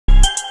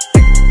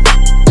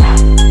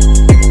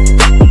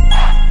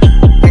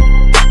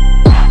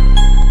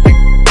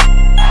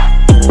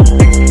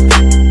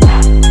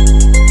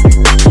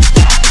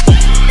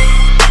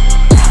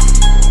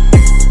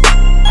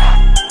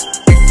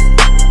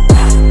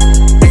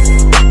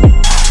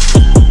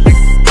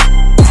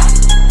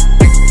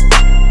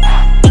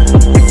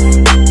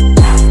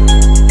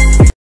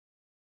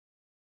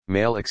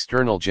Male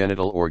external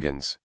genital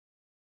organs.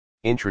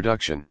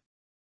 Introduction.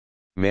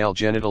 Male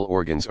genital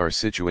organs are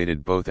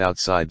situated both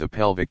outside the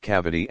pelvic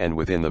cavity and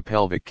within the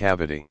pelvic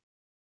cavity.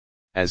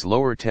 As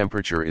lower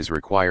temperature is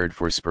required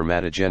for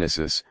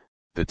spermatogenesis,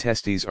 the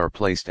testes are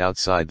placed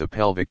outside the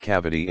pelvic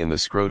cavity in the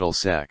scrotal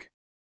sac.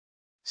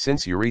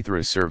 Since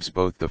urethra serves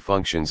both the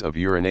functions of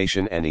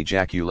urination and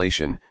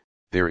ejaculation,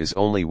 there is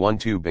only one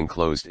tube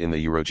enclosed in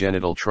the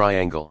urogenital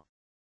triangle.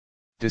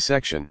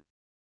 Dissection.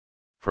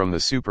 From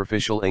the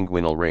superficial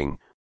inguinal ring,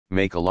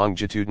 make a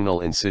longitudinal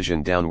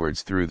incision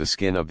downwards through the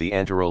skin of the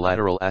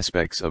anterolateral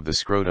aspects of the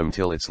scrotum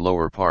till its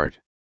lower part.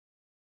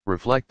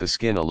 Reflect the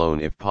skin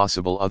alone if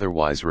possible,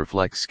 otherwise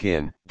reflect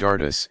skin,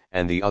 dartos,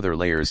 and the other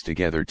layers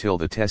together till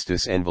the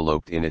testis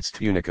enveloped in its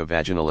tunica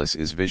vaginalis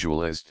is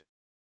visualized.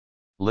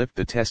 Lift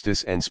the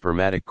testis and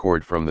spermatic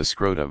cord from the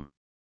scrotum.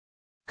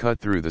 Cut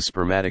through the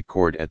spermatic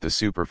cord at the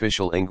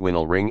superficial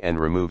inguinal ring and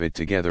remove it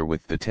together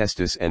with the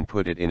testis and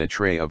put it in a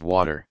tray of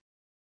water.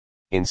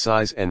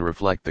 Incise and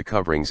reflect the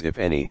coverings if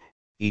any,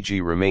 e.g.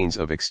 remains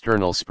of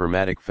external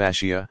spermatic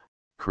fascia,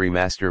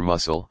 cremaster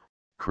muscle,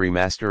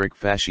 cremasteric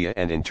fascia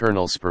and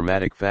internal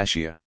spermatic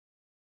fascia.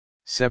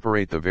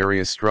 Separate the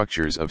various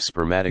structures of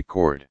spermatic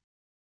cord.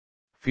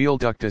 Feel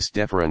ductus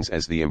deferens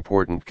as the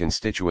important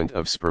constituent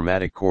of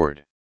spermatic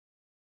cord.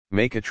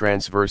 Make a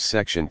transverse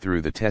section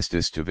through the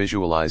testis to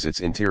visualize its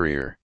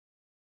interior.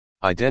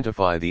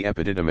 Identify the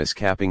epididymis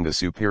capping the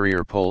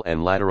superior pole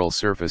and lateral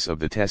surface of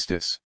the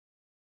testis.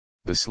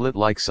 The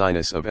slit-like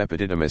sinus of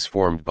epididymis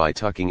formed by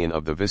tucking in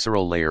of the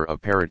visceral layer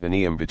of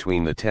peritoneum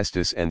between the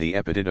testis and the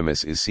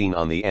epididymis is seen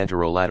on the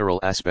anterolateral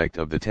aspect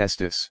of the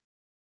testis.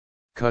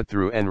 Cut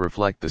through and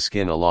reflect the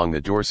skin along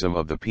the dorsum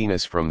of the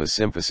penis from the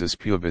symphysis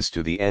pubis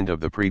to the end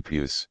of the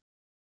prepuce.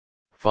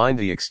 Find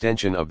the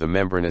extension of the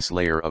membranous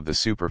layer of the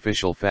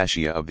superficial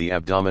fascia of the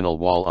abdominal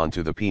wall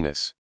onto the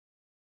penis.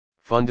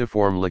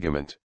 Fundiform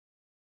ligament.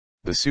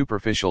 The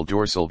superficial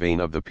dorsal vein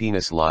of the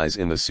penis lies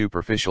in the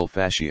superficial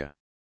fascia.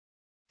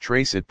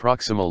 Trace it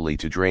proximally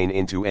to drain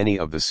into any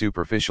of the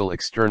superficial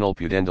external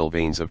pudendal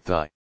veins of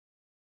thigh.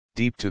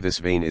 Deep to this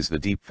vein is the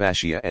deep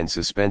fascia and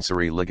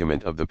suspensory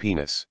ligament of the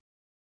penis.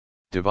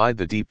 Divide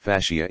the deep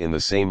fascia in the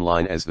same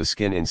line as the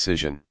skin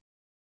incision.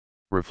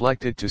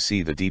 Reflect it to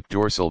see the deep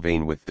dorsal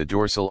vein with the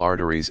dorsal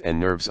arteries and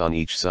nerves on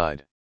each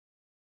side.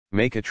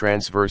 Make a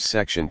transverse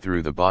section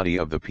through the body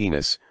of the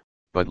penis,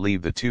 but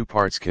leave the two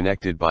parts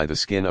connected by the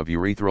skin of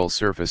urethral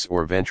surface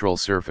or ventral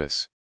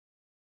surface.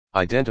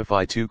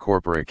 Identify two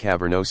corpora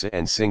cavernosa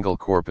and single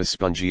corpus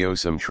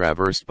spongiosum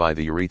traversed by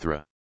the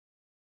urethra.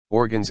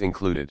 Organs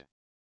included: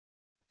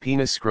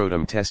 penis,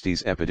 scrotum,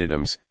 testes,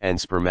 epididymis, and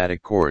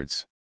spermatic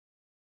cords.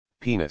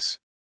 Penis.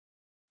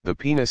 The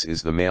penis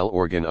is the male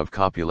organ of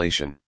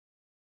copulation.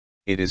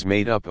 It is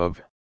made up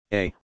of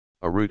a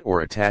root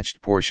or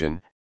attached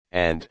portion,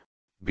 and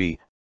b,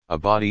 a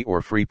body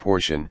or free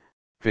portion,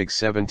 Fig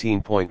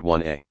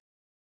 17.1a.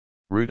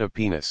 Root of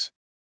penis.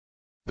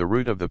 The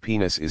root of the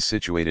penis is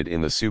situated in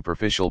the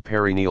superficial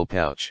perineal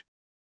pouch.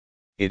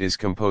 It is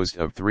composed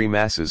of three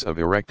masses of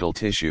erectile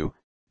tissue,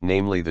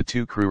 namely the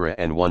two crura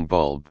and one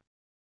bulb.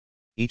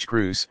 Each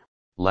crus,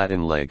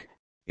 Latin leg,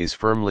 is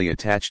firmly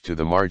attached to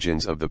the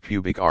margins of the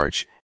pubic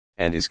arch,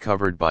 and is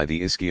covered by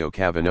the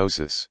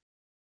ischio-cavernosus.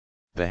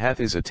 The hath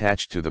is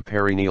attached to the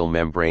perineal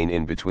membrane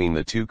in between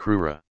the two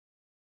crura.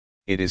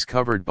 It is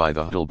covered by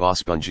the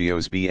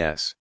hudalbospongios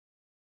bs.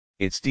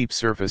 Its deep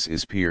surface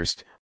is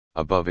pierced,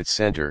 above its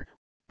center,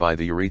 by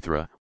the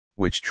urethra,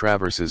 which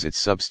traverses its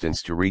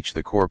substance to reach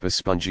the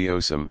corpus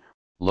spongiosum,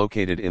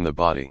 located in the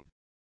body.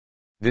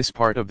 This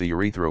part of the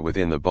urethra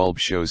within the bulb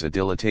shows a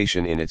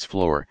dilatation in its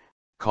floor,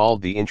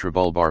 called the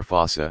intrabulbar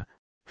fossa,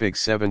 Fig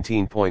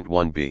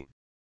 17.1b.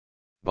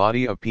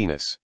 Body of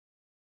penis.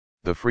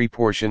 The free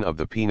portion of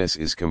the penis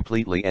is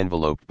completely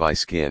enveloped by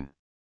skin.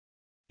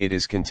 It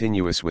is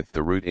continuous with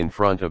the root in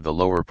front of the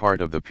lower part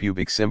of the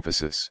pubic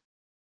symphysis.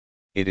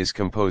 It is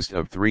composed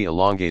of three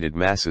elongated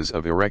masses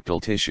of erectile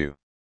tissue.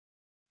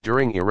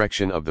 During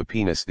erection of the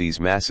penis, these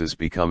masses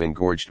become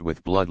engorged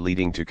with blood,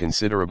 leading to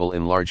considerable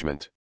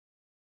enlargement.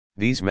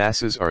 These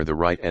masses are the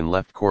right and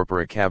left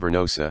corpora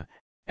cavernosa,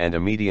 and a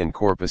median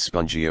corpus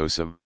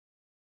spongiosum.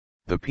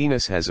 The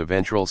penis has a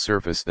ventral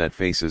surface that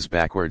faces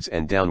backwards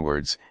and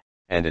downwards,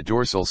 and a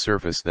dorsal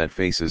surface that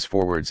faces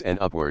forwards and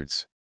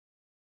upwards.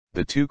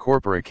 The two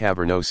corpora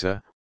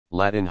cavernosa,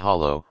 Latin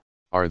hollow,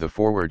 are the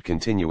forward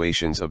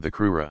continuations of the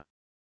crura.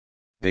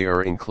 They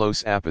are in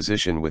close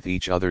apposition with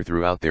each other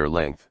throughout their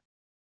length.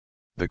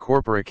 The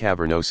corpora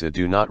cavernosa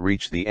do not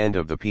reach the end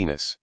of the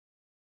penis.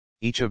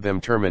 Each of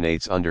them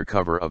terminates under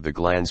cover of the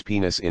glans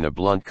penis in a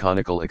blunt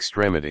conical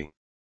extremity.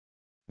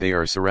 They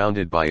are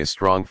surrounded by a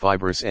strong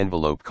fibrous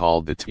envelope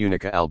called the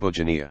tunica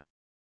albuginea.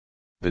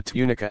 The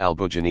tunica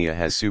albuginea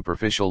has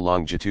superficial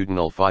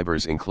longitudinal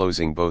fibers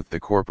enclosing both the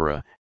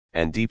corpora,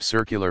 and deep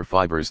circular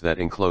fibers that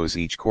enclose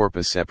each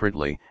corpus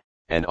separately,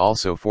 and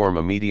also form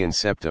a median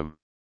septum.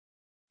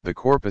 The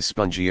corpus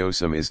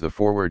spongiosum is the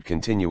forward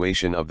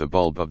continuation of the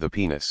bulb of the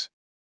penis.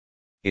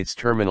 Its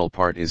terminal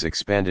part is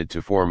expanded to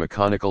form a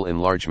conical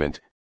enlargement,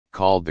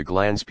 called the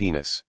glans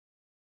penis.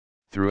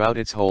 Throughout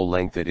its whole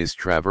length it is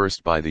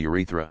traversed by the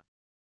urethra.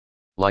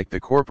 Like the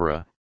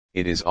corpora,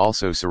 it is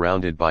also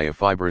surrounded by a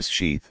fibrous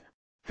sheath,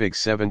 Fig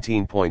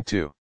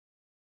 17.2.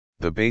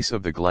 The base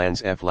of the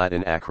glans F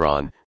Latin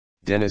acron,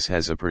 denis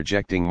has a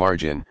projecting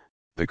margin,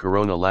 the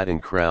corona Latin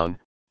crown,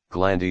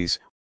 glandis,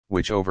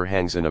 which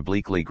overhangs an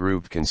obliquely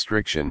grooved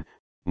constriction,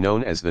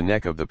 known as the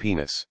neck of the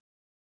penis.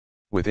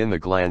 Within the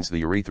glans the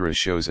urethra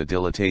shows a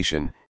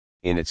dilatation,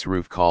 in its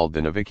roof called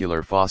the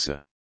navicular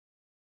fossa.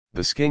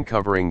 The skin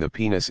covering the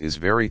penis is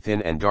very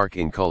thin and dark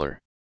in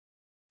color.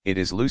 It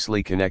is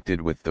loosely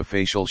connected with the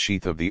facial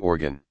sheath of the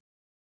organ.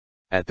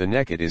 At the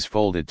neck it is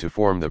folded to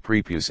form the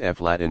prepuce F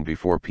Latin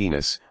before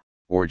penis,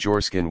 or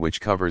joreskin, which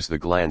covers the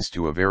glans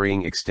to a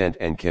varying extent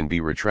and can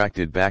be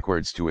retracted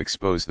backwards to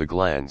expose the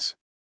glans.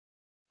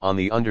 On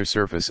the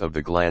undersurface of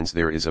the glans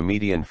there is a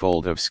median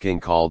fold of skin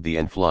called the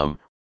influm,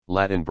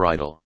 Latin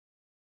bridle.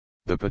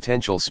 The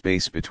potential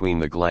space between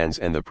the glans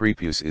and the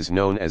prepuce is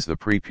known as the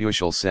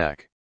preputial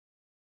sac.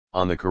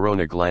 On the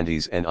corona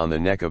glandis and on the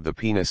neck of the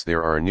penis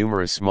there are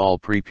numerous small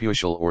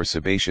preputial or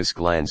sebaceous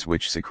glands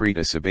which secrete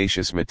a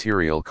sebaceous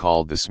material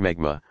called the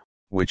smegma,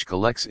 which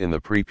collects in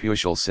the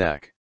preputial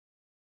sac.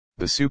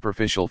 The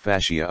superficial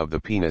fascia of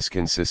the penis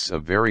consists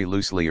of very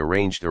loosely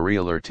arranged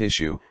areolar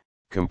tissue,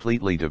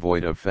 completely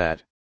devoid of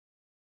fat.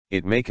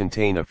 It may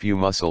contain a few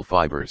muscle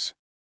fibers.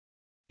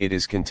 It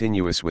is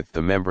continuous with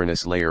the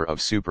membranous layer of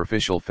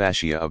superficial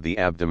fascia of the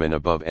abdomen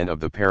above and of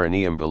the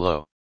perineum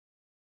below.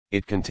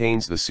 It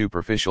contains the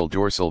superficial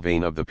dorsal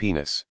vein of the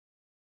penis.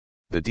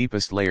 The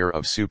deepest layer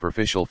of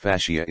superficial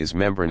fascia is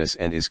membranous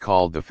and is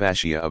called the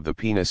fascia of the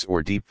penis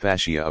or deep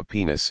fascia of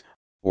penis,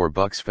 or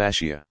buccal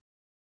fascia.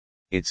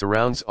 It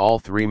surrounds all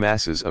three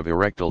masses of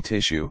erectile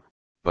tissue,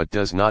 but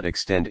does not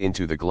extend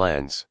into the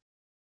glans.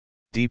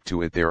 Deep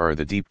to it there are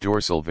the deep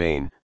dorsal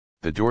vein,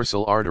 the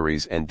dorsal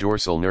arteries and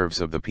dorsal nerves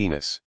of the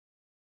penis.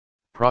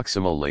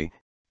 Proximally,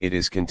 it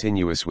is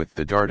continuous with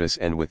the dartos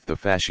and with the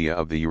fascia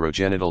of the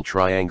urogenital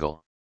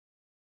triangle.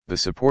 The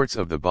supports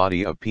of the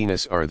body of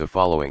penis are the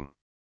following.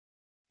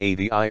 A.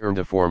 The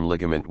urethriform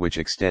ligament, which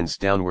extends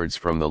downwards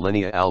from the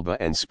linea alba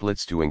and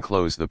splits to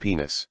enclose the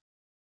penis.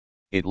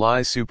 It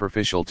lies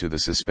superficial to the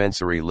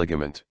suspensory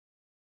ligament.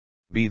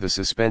 B. The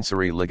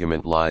suspensory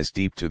ligament lies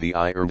deep to the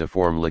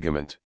urethriform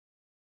ligament.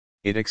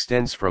 It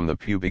extends from the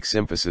pubic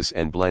symphysis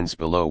and blends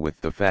below with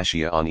the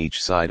fascia on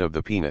each side of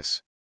the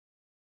penis.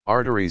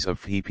 Arteries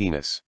of the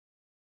penis.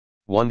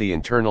 1. The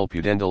internal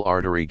pudendal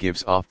artery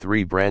gives off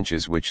three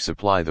branches which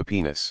supply the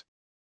penis.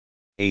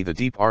 A. The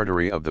deep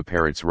artery of the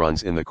parotid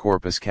runs in the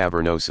corpus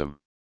cavernosum.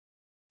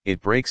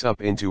 It breaks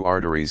up into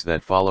arteries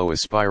that follow a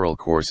spiral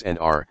course and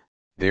are,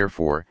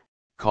 therefore,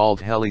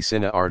 called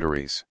helicinna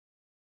arteries.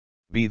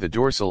 B. The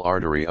dorsal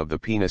artery of the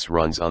penis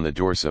runs on the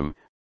dorsum,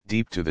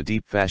 deep to the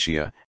deep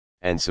fascia,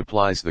 and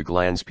supplies the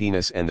glans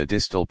penis and the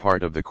distal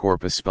part of the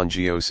corpus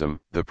spongiosum,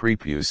 the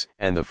prepuce,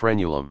 and the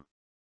frenulum.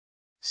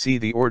 C.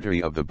 The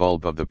artery of the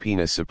bulb of the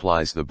penis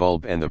supplies the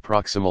bulb and the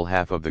proximal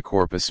half of the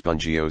corpus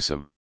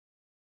spongiosum.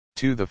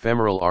 2. The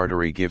femoral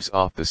artery gives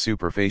off the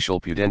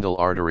superficial pudendal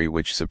artery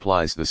which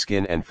supplies the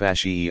skin and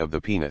fasciae of the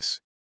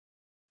penis.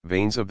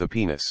 Veins of the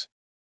penis.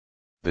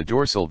 The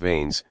dorsal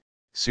veins,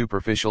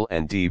 superficial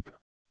and deep,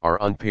 are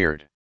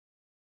unpaired.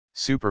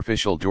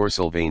 Superficial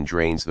dorsal vein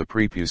drains the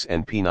prepuce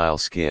and penile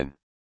skin.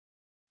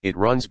 It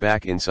runs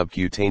back in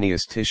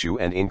subcutaneous tissue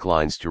and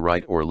inclines to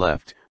right or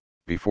left,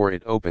 before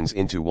it opens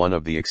into one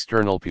of the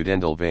external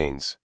pudendal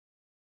veins.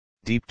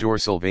 Deep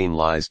dorsal vein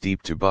lies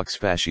deep to buccal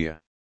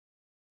fascia.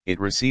 It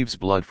receives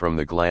blood from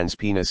the glans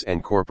penis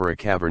and corpora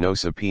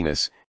cavernosa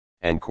penis,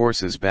 and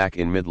courses back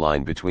in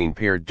midline between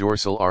paired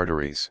dorsal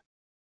arteries.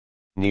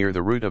 Near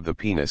the root of the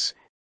penis,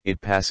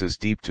 it passes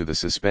deep to the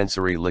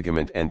suspensory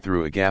ligament and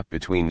through a gap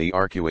between the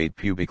arcuate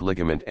pubic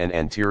ligament and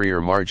anterior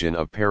margin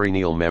of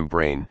perineal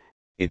membrane.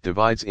 It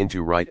divides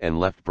into right and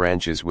left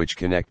branches which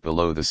connect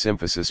below the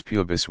symphysis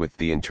pubis with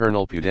the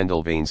internal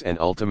pudendal veins and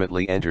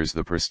ultimately enters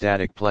the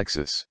prostatic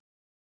plexus.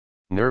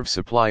 Nerve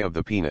supply of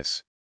the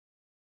penis.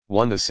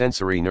 1. The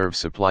sensory nerve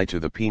supply to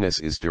the penis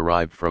is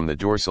derived from the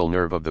dorsal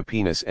nerve of the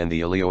penis and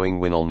the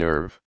ilioinguinal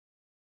nerve.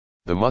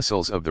 The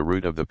muscles of the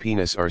root of the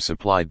penis are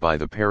supplied by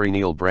the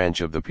perineal branch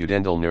of the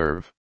pudendal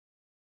nerve.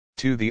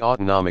 2. The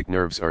autonomic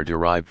nerves are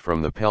derived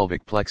from the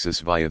pelvic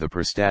plexus via the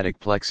prostatic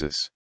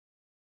plexus.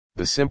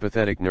 The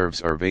sympathetic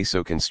nerves are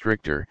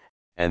vasoconstrictor,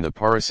 and the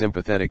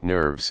parasympathetic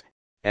nerves,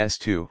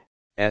 S2,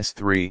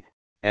 S3,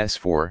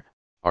 S4,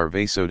 are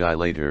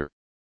vasodilator.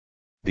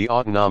 The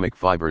autonomic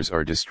fibers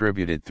are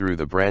distributed through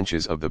the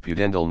branches of the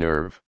pudendal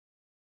nerve.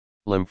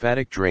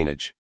 Lymphatic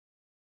drainage.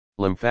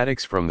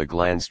 Lymphatics from the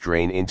glands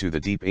drain into the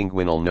deep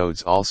inguinal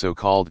nodes, also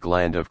called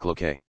gland of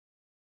Cloquet.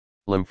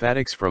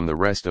 Lymphatics from the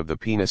rest of the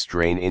penis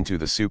drain into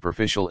the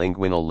superficial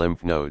inguinal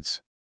lymph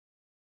nodes.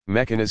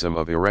 Mechanism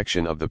of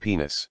erection of the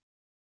penis.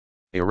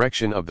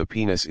 Erection of the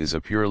penis is a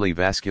purely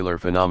vascular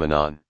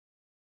phenomenon.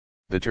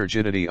 The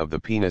turgidity of the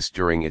penis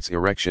during its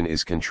erection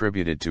is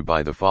contributed to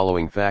by the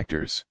following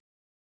factors.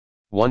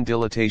 1.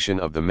 Dilatation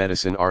of the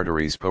medicine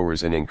arteries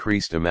pours an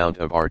increased amount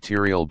of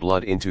arterial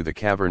blood into the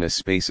cavernous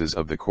spaces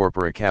of the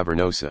corpora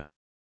cavernosa.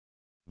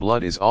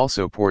 Blood is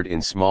also poured in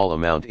small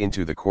amount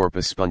into the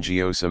corpus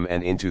spongiosum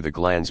and into the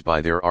glands by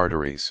their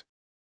arteries.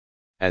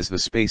 As the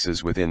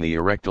spaces within the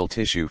erectile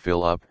tissue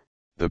fill up,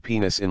 the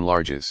penis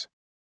enlarges.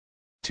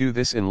 2.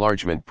 This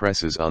enlargement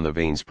presses on the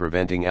veins,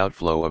 preventing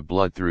outflow of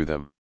blood through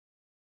them.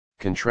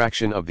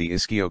 Contraction of the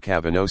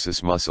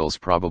ischiocavenosus muscles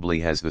probably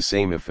has the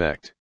same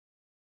effect.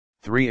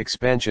 3.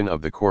 Expansion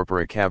of the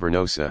corpora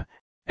cavernosa,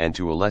 and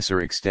to a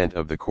lesser extent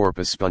of the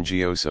corpus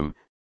spongiosum,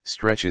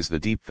 stretches the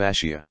deep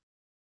fascia.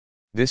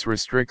 This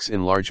restricts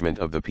enlargement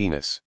of the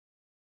penis.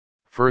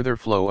 Further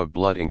flow of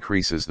blood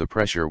increases the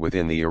pressure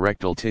within the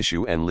erectile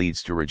tissue and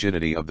leads to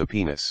rigidity of the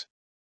penis.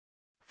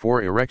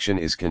 4. Erection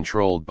is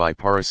controlled by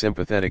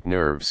parasympathetic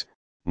nerves,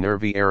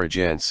 nervi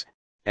erigents,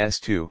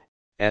 S2,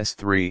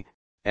 S3,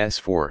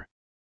 S4.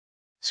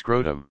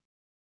 Scrotum.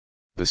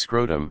 The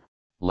scrotum,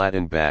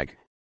 Latin bag,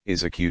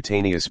 is a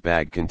cutaneous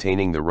bag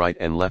containing the right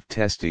and left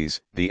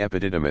testes, the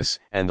epididymis,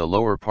 and the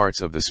lower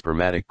parts of the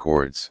spermatic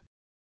cords.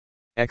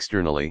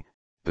 Externally,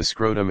 the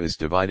scrotum is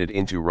divided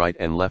into right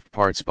and left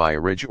parts by a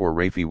ridge or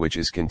raphe which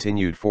is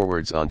continued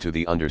forwards onto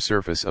the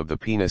undersurface of the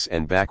penis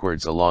and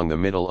backwards along the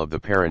middle of the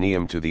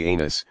perineum to the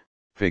anus,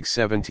 Fig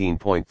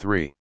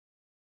 17.3.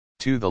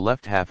 2. The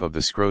left half of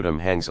the scrotum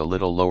hangs a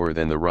little lower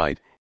than the right,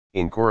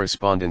 in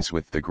correspondence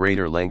with the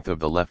greater length of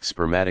the left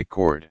spermatic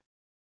cord.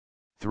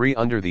 3.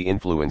 Under the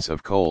influence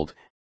of cold,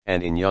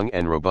 and in young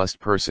and robust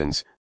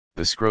persons,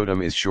 the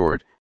scrotum is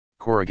short,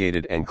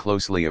 corrugated and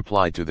closely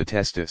applied to the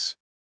testis.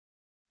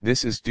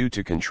 This is due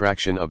to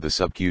contraction of the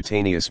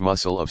subcutaneous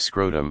muscle of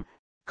scrotum,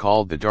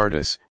 called the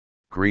dartos,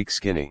 Greek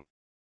skinny.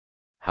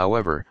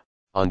 However,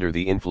 under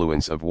the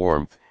influence of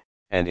warmth,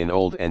 and in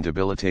old and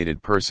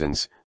debilitated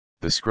persons,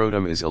 the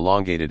scrotum is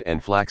elongated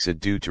and flaccid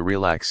due to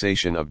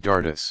relaxation of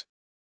dartos.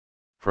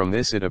 From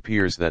this it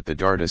appears that the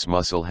dartos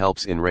muscle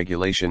helps in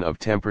regulation of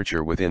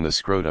temperature within the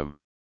scrotum.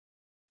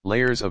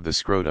 Layers of the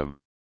scrotum.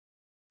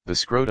 The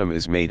scrotum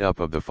is made up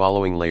of the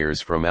following layers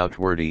from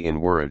outwardly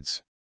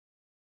inwards.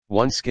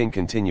 1. Skin,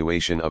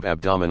 continuation of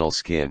abdominal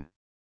skin.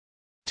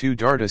 2.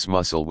 Dartos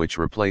muscle, which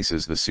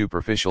replaces the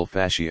superficial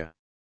fascia.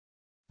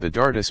 The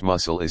dartos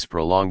muscle is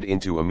prolonged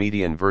into a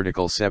median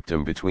vertical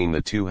septum between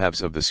the two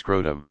halves of the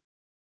scrotum.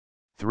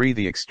 3.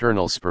 The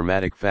external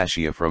spermatic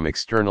fascia from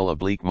external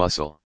oblique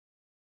muscle.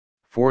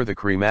 4. The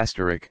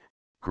cremasteric,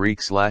 Greek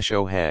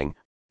 /ohang,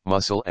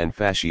 muscle and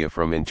fascia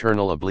from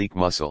internal oblique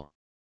muscle.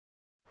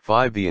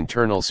 5. The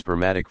internal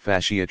spermatic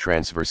fascia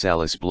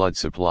transversalis blood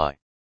supply.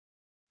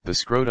 The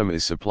scrotum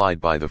is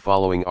supplied by the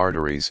following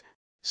arteries: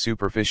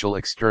 superficial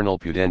external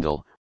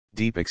pudendal,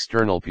 deep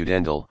external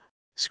pudendal,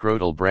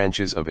 scrotal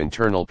branches of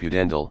internal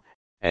pudendal,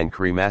 and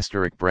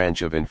cremasteric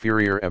branch of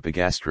inferior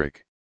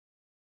epigastric.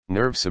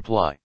 Nerve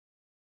supply.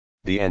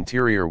 The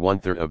anterior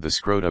one-third of the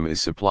scrotum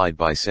is supplied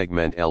by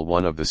segment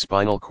L1 of the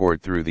spinal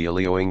cord through the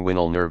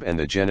ilioinguinal nerve and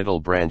the genital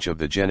branch of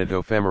the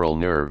genitofemoral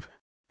nerve,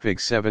 Fig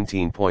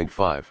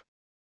 17.5.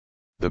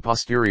 The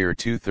posterior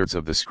two-thirds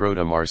of the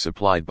scrotum are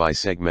supplied by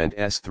segment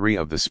S3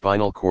 of the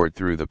spinal cord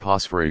through the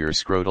posterior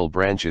scrotal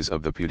branches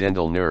of the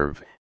pudendal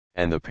nerve,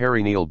 and the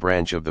perineal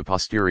branch of the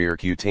posterior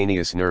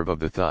cutaneous nerve of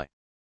the thigh.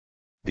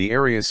 The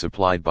areas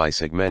supplied by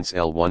segments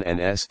L1 and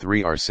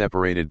S3 are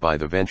separated by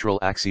the ventral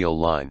axial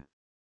line.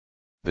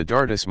 The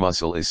dartos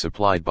muscle is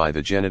supplied by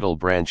the genital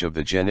branch of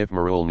the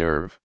genifemoral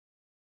nerve.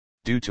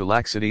 Due to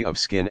laxity of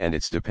skin and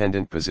its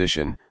dependent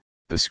position,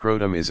 the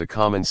scrotum is a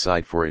common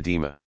site for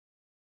edema.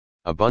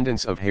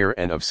 Abundance of hair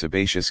and of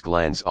sebaceous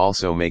glands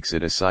also makes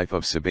it a site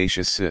of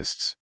sebaceous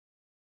cysts.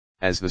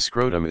 As the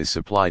scrotum is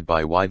supplied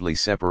by widely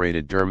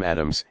separated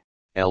dermatomes,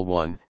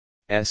 L1,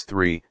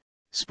 S3,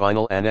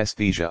 spinal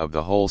anesthesia of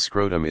the whole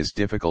scrotum is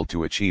difficult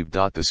to achieve.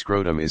 The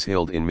scrotum is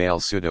hilled in male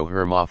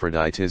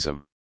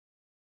pseudohermaphroditism.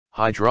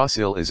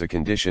 Hydrocele is a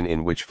condition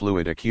in which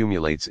fluid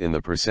accumulates in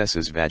the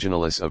processus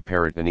vaginalis of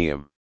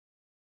peritoneum.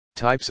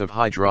 Types of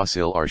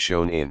hydrocele are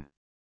shown in.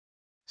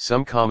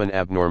 Some common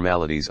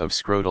abnormalities of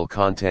scrotal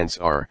contents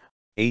are,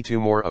 a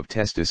tumor of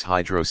testis,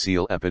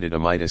 hydrocele,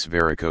 epididymitis,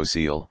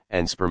 varicocele,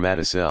 and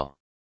spermatocele.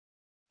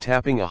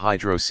 Tapping a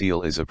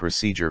hydrocele is a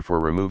procedure for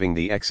removing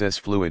the excess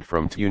fluid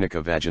from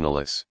tunica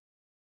vaginalis.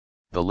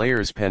 The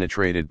layers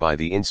penetrated by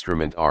the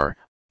instrument are,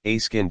 a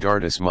skin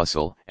dartos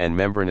muscle and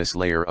membranous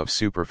layer of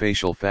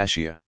superficial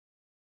fascia.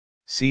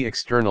 C.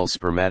 External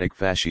spermatic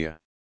fascia.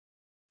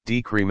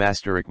 D.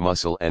 Cremasteric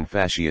muscle and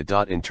fascia.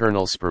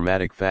 Internal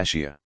spermatic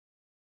fascia.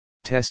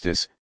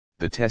 Testis.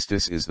 The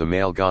testis is the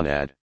male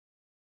gonad.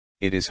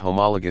 It is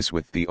homologous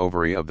with the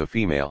ovary of the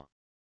female.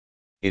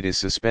 It is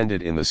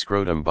suspended in the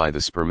scrotum by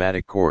the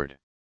spermatic cord.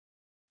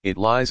 It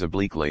lies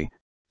obliquely,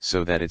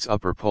 so that its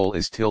upper pole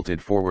is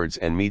tilted forwards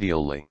and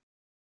medially.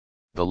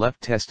 The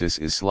left testis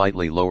is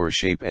slightly lower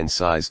shape and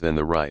size than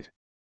the right.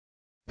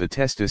 The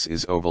testis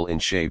is oval in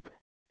shape,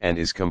 and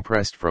is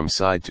compressed from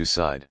side to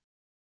side.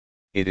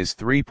 It is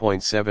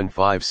 3.75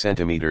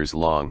 cm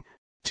long,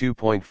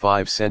 2.5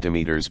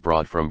 cm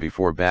broad from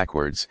before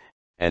backwards,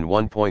 and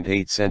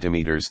 1.8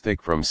 centimeters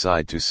thick from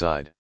side to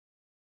side.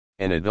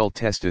 An adult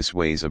testis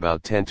weighs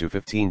about 10 to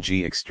 15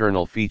 g.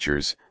 External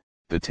features: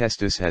 the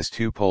testis has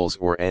two poles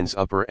or ends,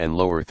 upper and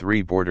lower,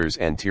 three borders,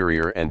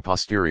 anterior and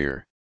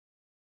posterior.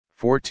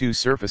 2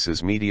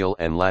 surfaces, medial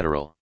and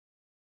lateral.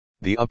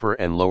 The upper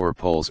and lower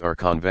poles are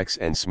convex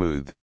and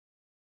smooth.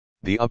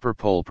 The upper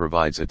pole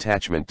provides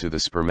attachment to the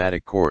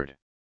spermatic cord.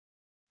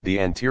 The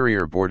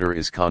anterior border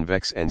is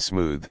convex and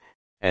smooth,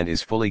 and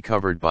is fully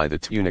covered by the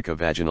tunica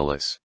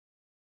vaginalis.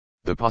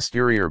 The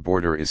posterior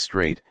border is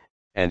straight,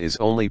 and is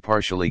only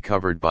partially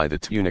covered by the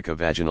tunica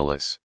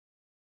vaginalis.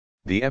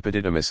 The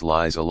epididymis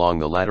lies along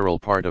the lateral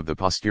part of the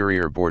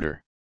posterior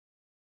border.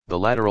 The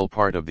lateral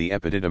part of the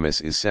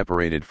epididymis is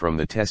separated from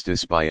the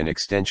testis by an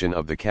extension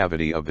of the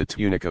cavity of the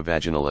tunica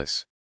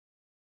vaginalis.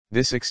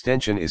 This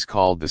extension is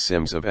called the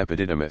cymes of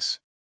epididymis.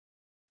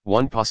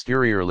 1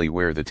 posteriorly,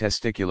 where the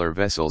testicular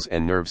vessels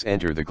and nerves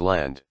enter the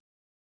gland.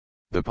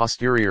 The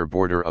posterior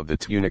border of the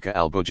tunica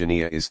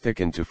albuginea is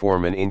thickened to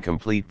form an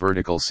incomplete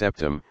vertical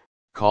septum,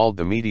 called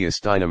the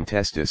mediastinum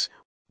testis,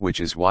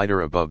 which is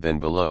wider above than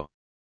below.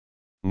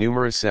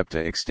 Numerous septa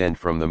extend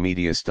from the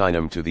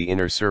mediastinum to the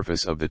inner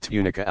surface of the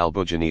tunica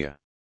albuginea.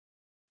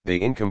 They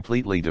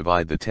incompletely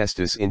divide the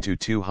testis into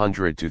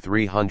 200 to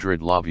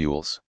 300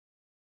 lobules.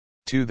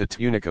 2. The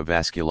tunica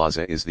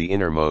vasculosa is the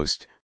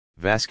innermost,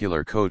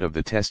 vascular coat of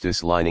the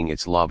testis lining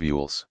its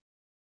lobules.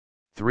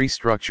 3.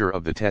 Structure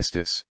of the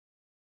testis.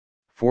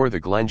 4.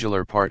 The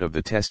glandular part of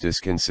the testis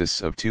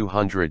consists of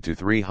 200 to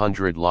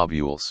 300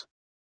 lobules.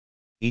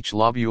 Each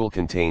lobule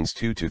contains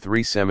 2 to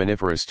 3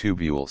 seminiferous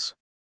tubules.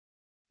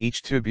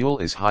 Each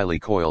tubule is highly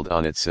coiled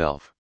on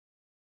itself.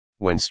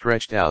 When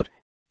stretched out,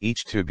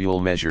 each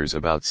tubule measures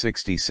about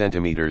 60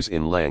 centimeters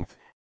in length,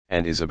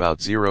 and is about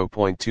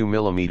 0.2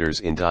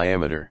 millimeters in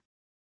diameter.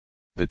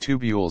 The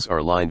tubules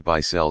are lined by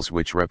cells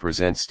which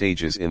represent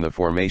stages in the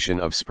formation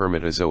of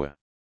spermatozoa.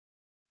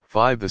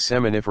 5. The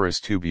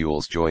seminiferous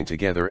tubules join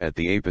together at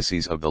the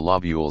apices of the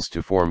lobules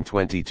to form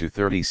 20 to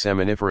 30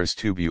 seminiferous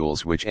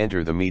tubules which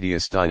enter the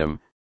mediastinum,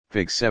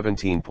 Fig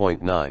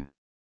 17.9.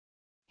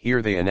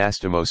 Here they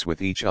anastomose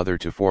with each other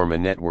to form a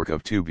network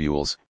of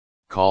tubules,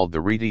 called the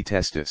rete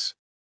testis.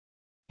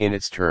 In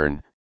its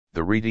turn,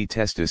 the rete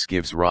testis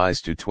gives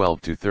rise to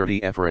 12 to 30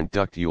 efferent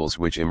ductules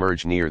which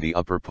emerge near the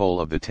upper pole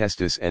of the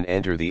testis and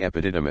enter the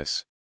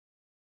epididymis.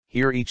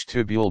 Here each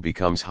tubule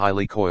becomes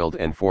highly coiled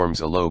and forms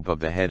a lobe of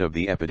the head of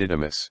the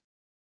epididymis.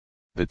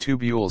 The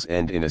tubules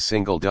end in a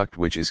single duct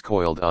which is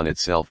coiled on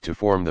itself to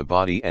form the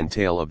body and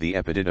tail of the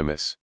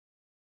epididymis.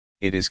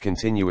 It is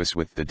continuous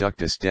with the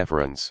ductus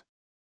deferens.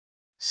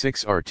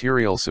 6.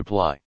 Arterial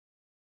supply.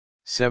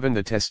 7.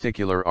 The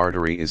testicular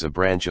artery is a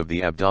branch of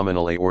the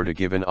abdominal aorta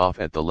given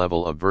off at the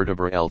level of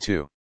vertebra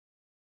L2.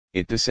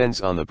 It descends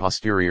on the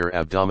posterior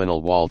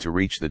abdominal wall to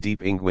reach the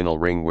deep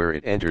inguinal ring where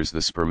it enters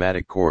the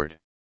spermatic cord.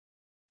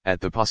 At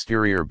the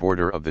posterior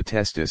border of the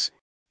testis,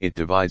 it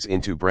divides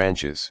into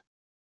branches.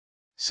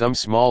 Some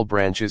small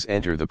branches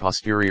enter the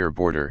posterior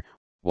border,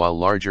 while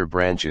larger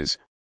branches,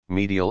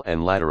 medial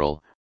and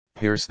lateral,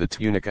 pierce the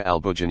tunica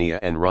albuginea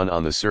and run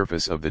on the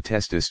surface of the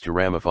testis to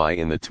ramify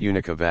in the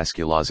tunica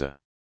vasculosa.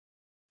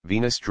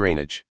 Venous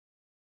drainage.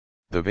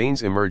 The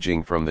veins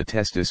emerging from the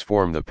testis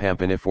form the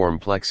pampiniform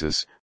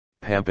plexus.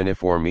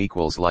 Pampiniform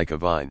equals like a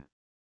vine.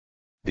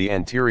 The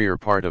anterior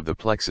part of the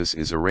plexus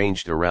is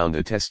arranged around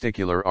the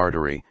testicular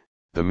artery,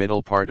 the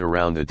middle part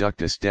around the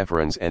ductus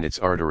deferens and its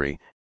artery,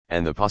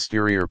 and the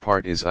posterior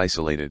part is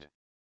isolated.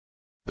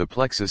 The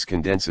plexus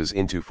condenses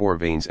into 4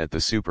 veins at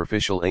the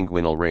superficial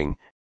inguinal ring,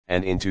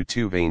 and into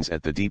 2 veins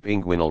at the deep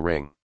inguinal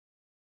ring.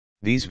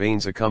 These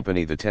veins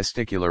accompany the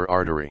testicular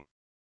artery.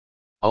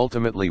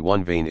 Ultimately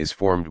 1 vein is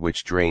formed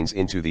which drains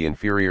into the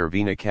inferior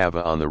vena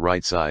cava on the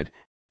right side,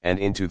 and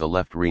into the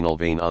left renal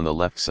vein on the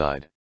left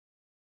side.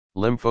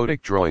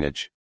 Lymphatic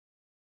drainage.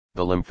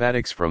 The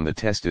lymphatics from the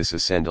testis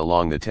ascend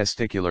along the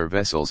testicular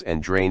vessels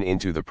and drain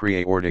into the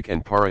preaortic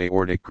and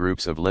paraaortic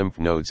groups of lymph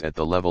nodes at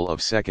the level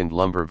of second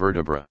lumbar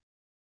vertebra.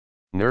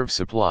 Nerve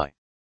supply.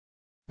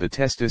 The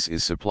testis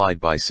is supplied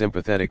by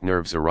sympathetic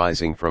nerves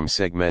arising from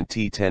segment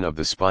T10 of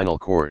the spinal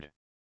cord.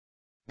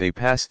 They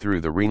pass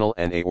through the renal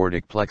and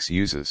aortic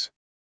plexuses.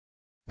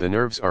 The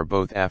nerves are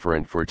both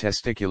afferent for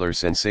testicular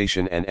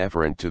sensation and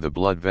efferent to the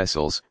blood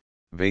vessels,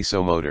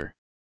 vasomotor.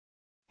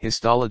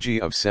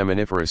 Histology of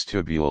seminiferous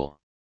tubule.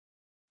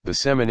 The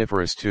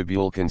seminiferous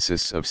tubule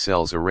consists of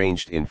cells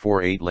arranged in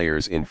 4-8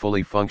 layers in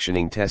fully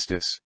functioning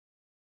testis.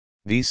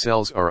 These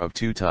cells are of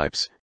 2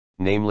 types,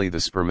 namely the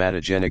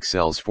spermatogenic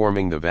cells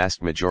forming the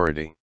vast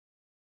majority.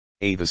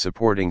 A. The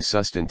supporting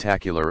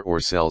sustentacular or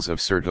cells of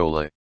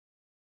scrotum.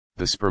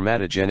 The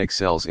spermatogenic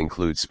cells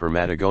include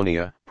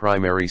spermatogonia,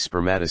 primary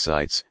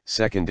spermatocytes,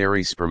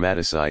 secondary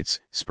spermatocytes,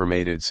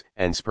 spermatids,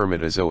 and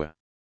spermatozoa.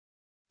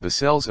 The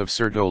cells of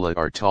scrotum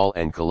are tall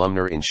and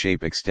columnar in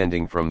shape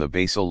extending from the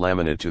basal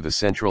lamina to the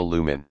central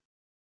lumen.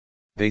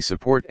 They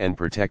support and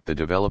protect the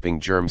developing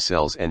germ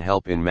cells and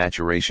help in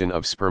maturation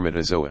of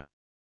spermatozoa.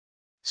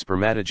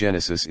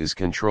 Spermatogenesis is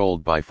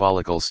controlled by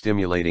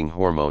follicle-stimulating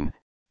hormone,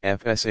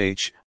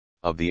 FSH,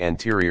 of the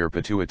anterior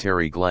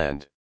pituitary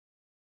gland.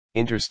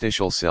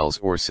 Interstitial cells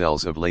or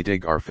cells of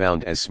Leydig are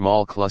found as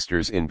small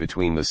clusters in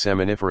between the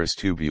seminiferous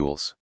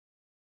tubules.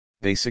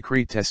 They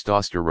secrete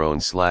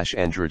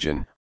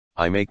testosterone/androgen,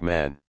 I make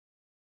man.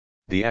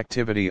 The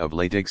activity of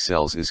Leydig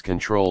cells is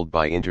controlled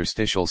by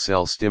interstitial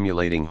cell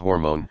stimulating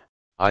hormone,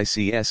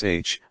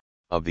 ICSH,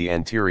 of the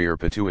anterior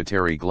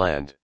pituitary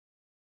gland.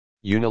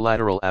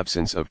 Unilateral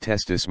absence of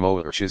testis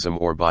moerchism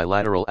or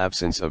bilateral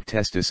absence of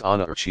testis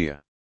anorchia.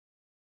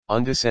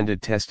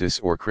 Undescended testis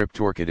or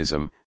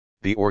cryptorchidism,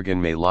 the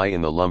organ may lie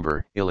in the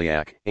lumbar,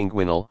 iliac,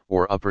 inguinal,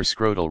 or upper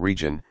scrotal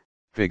region,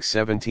 Fig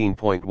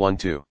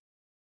 17.12.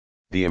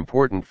 The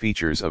important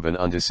features of an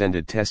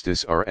undescended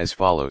testis are as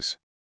follows.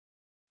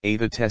 A.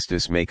 The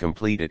testis may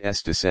complete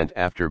its descent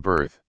after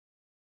birth.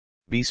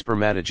 B.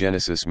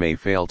 Spermatogenesis may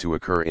fail to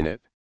occur in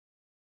it.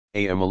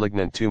 A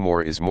malignant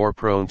tumor is more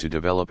prone to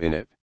develop in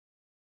it.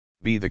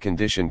 B. The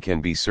condition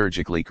can be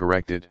surgically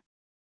corrected.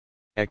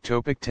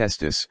 Ectopic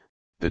testis,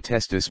 the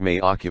testis may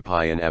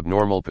occupy an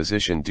abnormal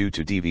position due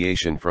to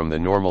deviation from the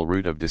normal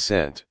route of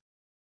descent.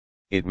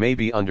 It may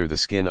be under the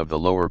skin of the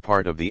lower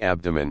part of the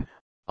abdomen,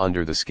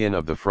 under the skin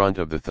of the front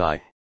of the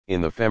thigh,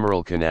 in the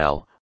femoral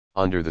canal,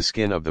 under the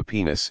skin of the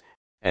penis,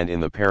 and in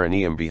the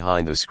perineum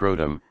behind the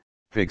scrotum,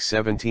 Fig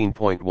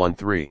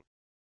 17.13.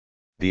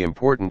 The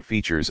important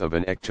features of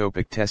an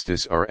ectopic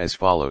testis are as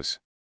follows.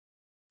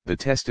 The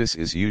testis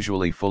is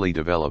usually fully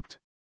developed.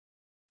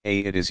 A.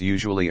 It is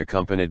usually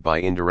accompanied by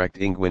indirect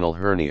inguinal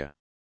hernia.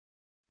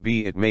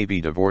 B. It may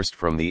be divorced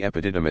from the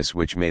epididymis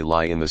which may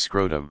lie in the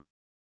scrotum.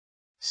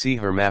 C.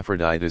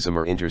 Hermaphroditism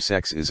or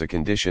intersex is a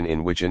condition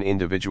in which an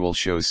individual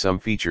shows some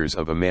features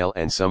of a male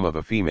and some of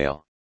a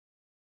female.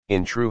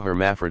 In true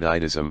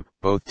hermaphroditism,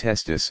 both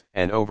testis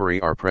and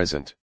ovary are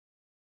present.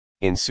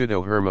 In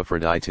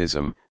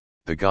pseudo-hermaphroditism,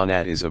 the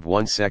gonad is of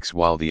one sex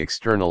while the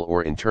external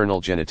or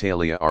internal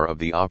genitalia are of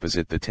the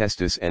opposite. The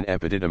testis and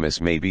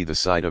epididymis may be the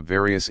site of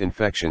various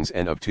infections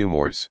and of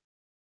tumors.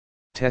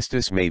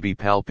 Testis may be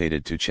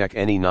palpated to check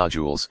any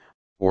nodules,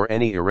 or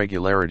any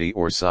irregularity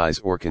or size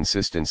or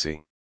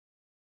consistency.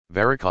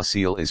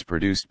 Varicocele is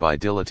produced by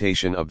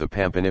dilatation of the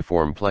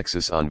pampiniform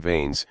plexus on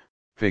veins,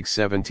 Fig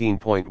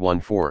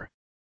 17.14.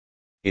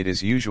 It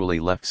is usually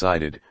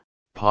left-sided,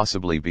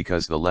 possibly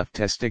because the left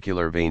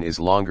testicular vein is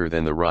longer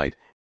than the right,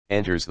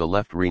 enters the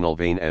left renal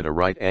vein at a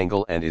right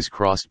angle and is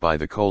crossed by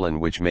the colon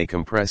which may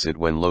compress it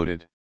when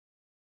loaded.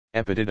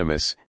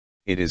 Epididymis,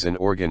 it is an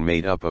organ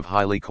made up of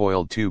highly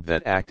coiled tube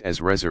that act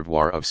as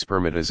reservoir of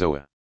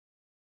spermatozoa.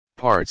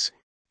 Parts,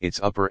 its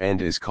upper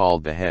end is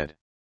called the head.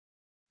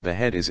 The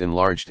head is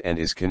enlarged and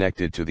is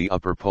connected to the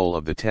upper pole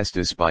of the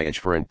testis by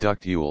efferent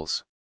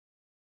ductules.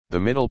 The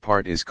middle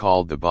part is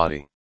called the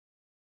body.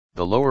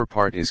 The lower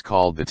part is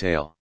called the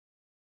tail.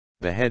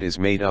 The head is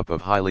made up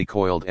of highly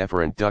coiled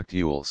efferent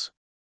ductules.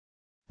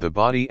 The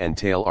body and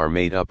tail are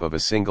made up of a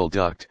single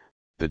duct,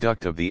 the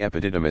duct of the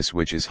epididymis,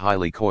 which is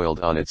highly coiled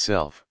on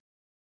itself.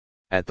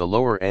 At the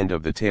lower end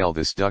of the tail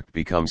this duct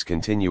becomes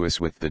continuous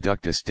with the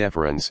ductus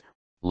deferens,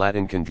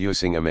 Latin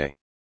convulsing ame.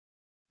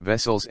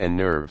 Vessels and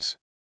nerves.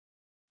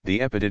 The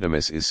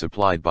epididymis is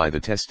supplied by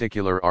the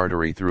testicular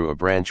artery through a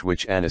branch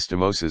which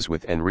anastomoses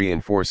with and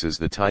reinforces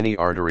the tiny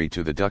artery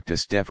to the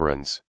ductus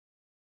deferens.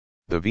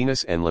 The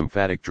venous and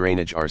lymphatic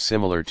drainage are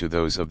similar to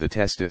those of the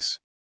testis.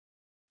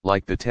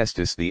 Like the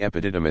testis, the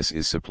epididymis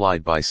is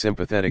supplied by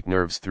sympathetic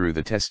nerves through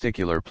the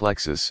testicular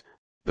plexus,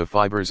 the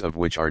fibers of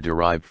which are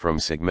derived from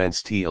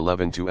segments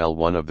T11 to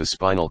L1 of the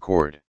spinal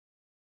cord.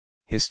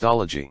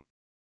 Histology.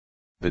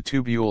 The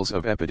tubules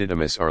of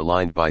epididymis are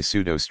lined by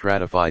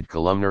pseudostratified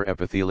columnar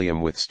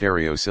epithelium with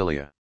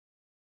stereocilia.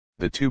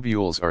 The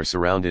tubules are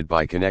surrounded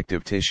by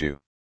connective tissue.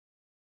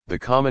 The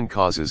common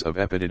causes of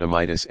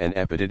epididymitis and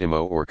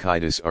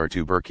epididymo-orchitis are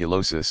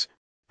tuberculosis,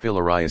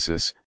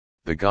 filariasis,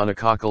 the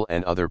gonococcal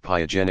and other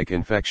pyogenic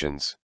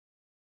infections.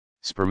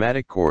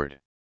 Spermatic cord.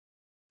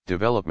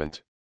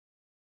 Development.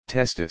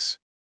 Testis.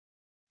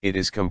 It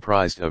is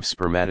comprised of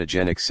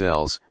spermatogenic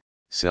cells,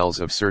 cells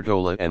of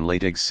scrotal and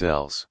Leydig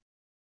cells.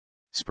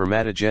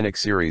 Spermatogenic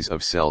series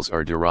of cells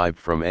are derived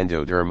from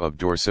endoderm of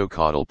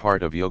dorsocaudal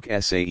part of yolk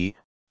sae,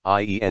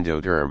 i.e.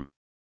 endoderm.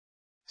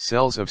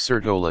 Cells of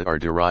scrotal are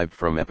derived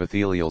from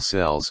epithelial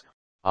cells,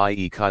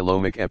 i.e.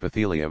 chylomic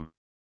epithelium.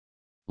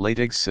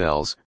 Leydig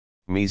cells,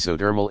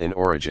 mesodermal in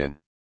origin.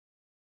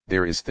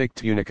 There is thick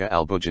tunica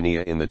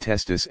albuginea in the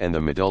testis and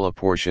the medulla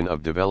portion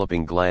of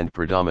developing gland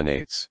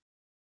predominates.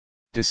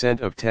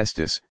 Descent of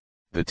testis,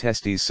 the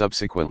testes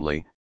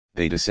subsequently,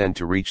 they descend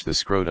to reach the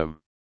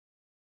scrotum.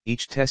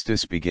 Each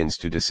testis begins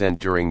to descend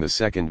during the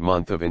second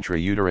month of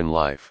intrauterine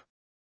life.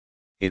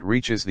 It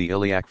reaches the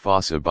iliac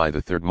fossa by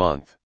the third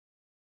month.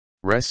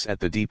 Rests at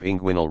the deep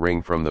inguinal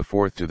ring from the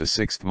fourth to the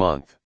sixth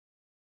month.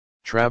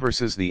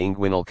 Traverses the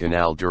inguinal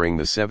canal during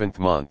the seventh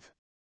month.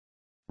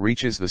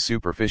 Reaches the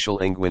superficial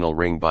inguinal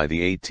ring by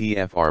the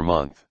 8th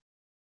month.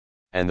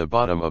 And the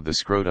bottom of the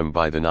scrotum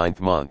by the 9th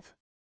month.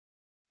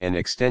 An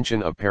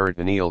extension of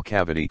peritoneal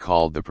cavity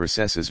called the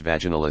processus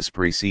vaginalis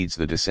precedes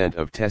the descent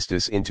of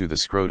testis into the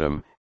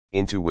scrotum,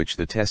 into which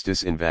the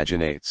testis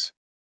invaginates.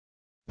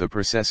 The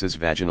processus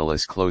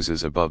vaginalis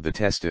closes above the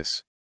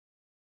testis.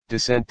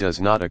 Descent does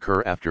not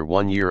occur after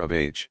 1 year of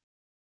age.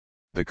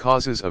 The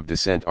causes of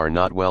descent are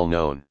not well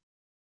known.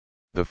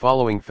 The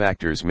following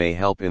factors may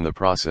help in the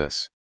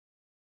process.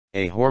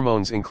 A.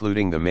 Hormones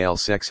including the male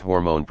sex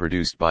hormone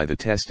produced by the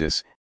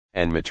testis,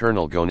 and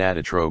maternal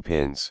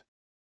gonadotropins.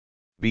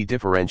 B.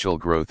 Differential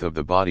growth of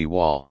the body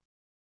wall.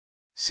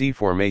 C.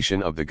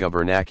 Formation of the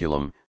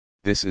gubernaculum.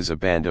 This is a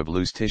band of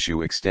loose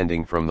tissue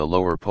extending from the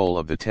lower pole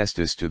of the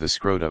testis to the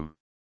scrotum.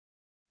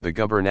 The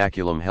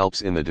gubernaculum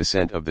helps in the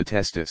descent of the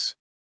testis.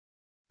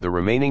 The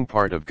remaining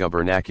part of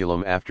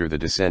gubernaculum after the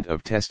descent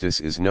of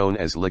testis is known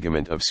as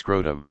ligament of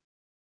scrotum.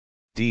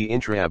 D.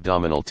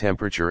 Intra-abdominal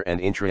temperature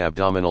and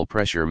intra-abdominal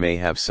pressure may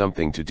have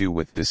something to do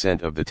with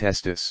descent of the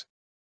testis.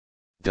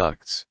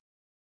 Ducts.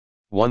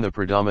 1. The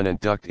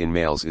predominant duct in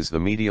males is the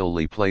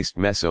medially placed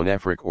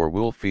mesonephric or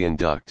Wolffian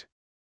duct.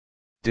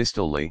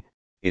 Distally,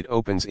 it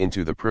opens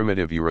into the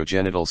primitive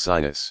urogenital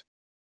sinus.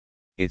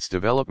 Its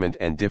development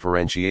and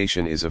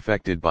differentiation is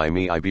affected by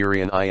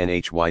Iberian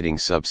INH-whiting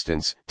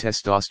substance,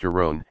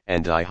 testosterone,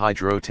 and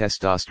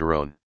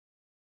dihydrotestosterone.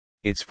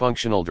 Its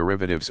functional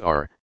derivatives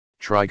are,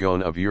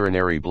 trigone of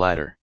urinary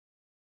bladder.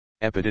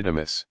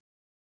 Epididymis.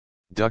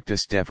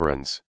 Ductus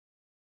deferens.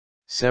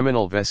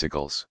 Seminal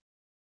vesicles.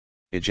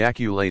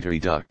 Ejaculatory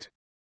duct.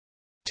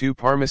 2.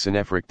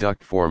 Parmesonephric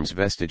duct forms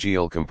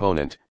vestigial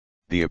component,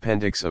 the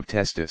appendix of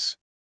testis.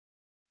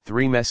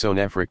 3.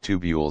 Mesonephric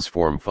tubules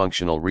form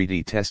functional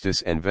rete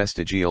testis and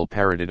vestigial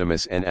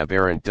paradidymis and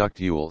aberrant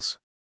ductules.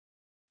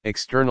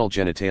 External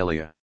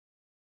genitalia.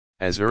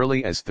 As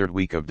early as 3rd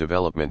week of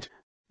development,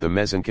 the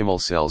mesenchymal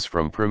cells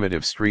from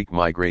primitive streak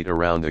migrate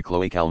around the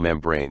cloacal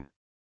membrane.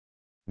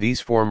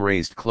 These form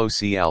raised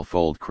cloacal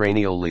fold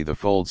cranially. The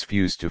folds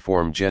fuse to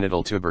form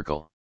genital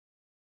tubercle.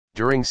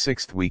 During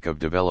 6th week of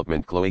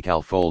development,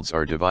 cloacal folds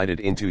are divided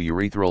into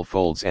urethral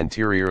folds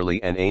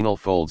anteriorly and anal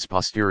folds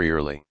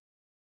posteriorly.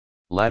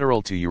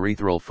 Lateral to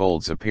urethral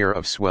folds a pair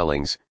of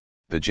swellings,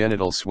 the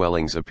genital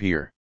swellings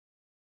appear.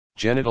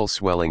 Genital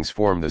swellings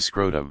form the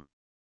scrotum.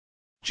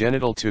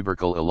 Genital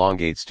tubercle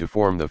elongates to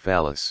form the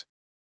phallus.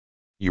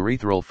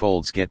 Urethral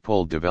folds get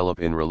pulled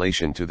develop in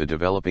relation to the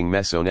developing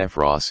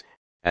mesonephros,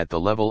 at the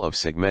level of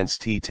segments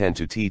T10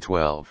 to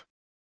T12.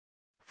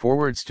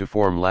 Forwards to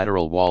form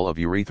lateral wall of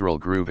urethral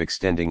groove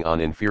extending on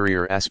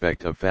inferior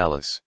aspect of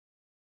phallus.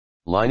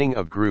 Lining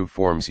of groove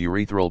forms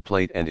urethral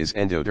plate and is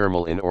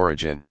endodermal in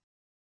origin.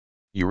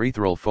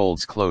 Urethral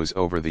folds close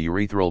over the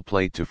urethral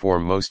plate to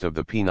form most of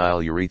the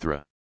penile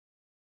urethra.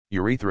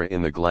 Urethra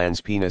in the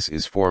glans penis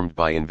is formed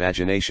by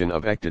invagination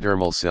of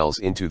ectodermal cells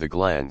into the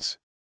glans.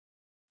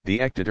 The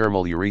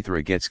ectodermal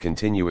urethra gets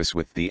continuous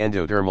with the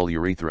endodermal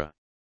urethra.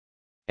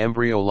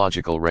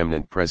 Embryological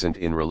remnant present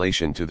in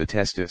relation to the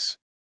testis.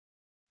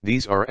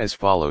 These are as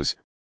follows,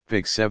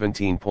 Fig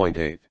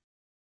 17.8.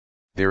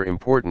 Their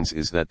importance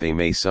is that they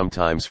may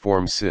sometimes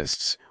form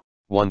cysts.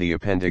 1. The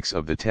appendix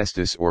of the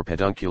testis or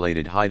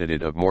pedunculated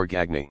hydatid of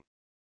Morgagni.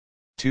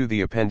 2.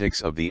 The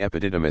appendix of the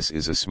epididymis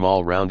is a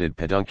small rounded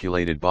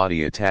pedunculated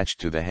body attached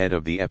to the head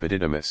of the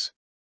epididymis.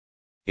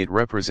 It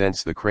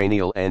represents the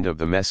cranial end of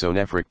the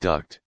mesonephric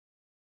duct.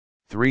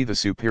 3. The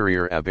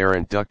superior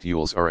aberrant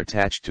ductules are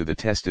attached to the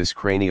testis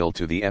cranial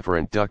to the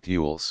efferent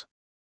ductules.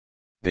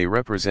 They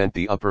represent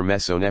the upper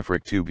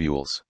mesonephric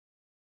tubules.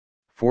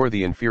 4.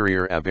 The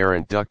inferior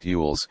aberrant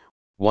ductules,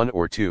 1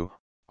 or 2,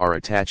 are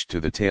attached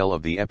to the tail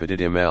of the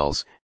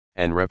epididymales,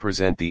 and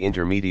represent the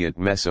intermediate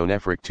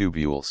mesonephric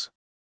tubules.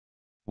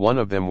 One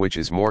of them, which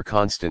is more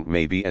constant,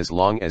 may be as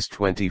long as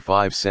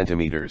 25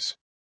 centimeters.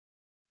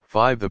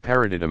 5. The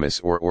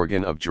paradidymis or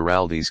organ of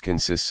Giraldes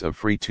consists of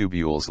free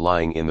tubules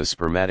lying in the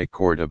spermatic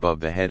cord above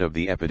the head of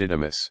the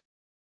epididymis.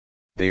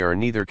 They are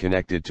neither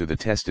connected to the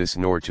testis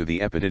nor to the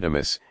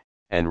epididymis,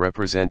 and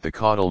represent the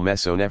caudal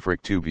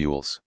mesonephric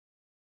tubules.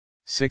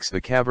 6.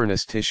 The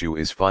cavernous tissue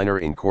is finer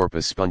in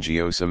corpus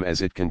spongiosum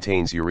as it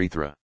contains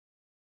urethra.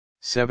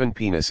 7.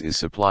 Penis is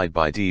supplied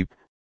by deep,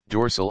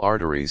 dorsal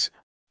arteries,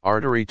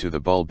 artery to the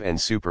bulb and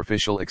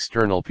superficial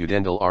external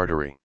pudendal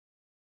artery.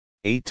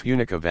 8.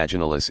 Tunica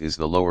vaginalis is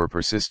the lower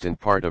persistent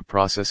part of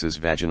processus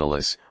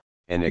vaginalis,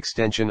 an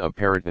extension of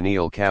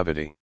peritoneal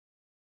cavity.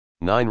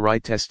 9.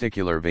 Right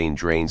testicular vein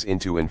drains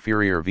into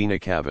inferior vena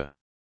cava.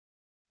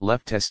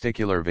 Left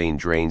testicular vein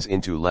drains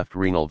into left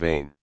renal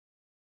vein.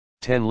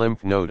 10.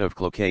 Lymph node of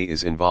Cloquet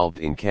is involved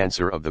in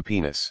cancer of the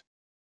penis.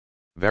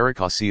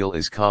 Varicocele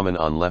is common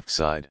on left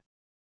side.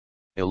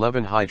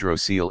 11.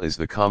 Hydrocele is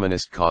the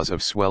commonest cause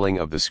of swelling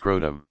of the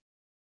scrotum.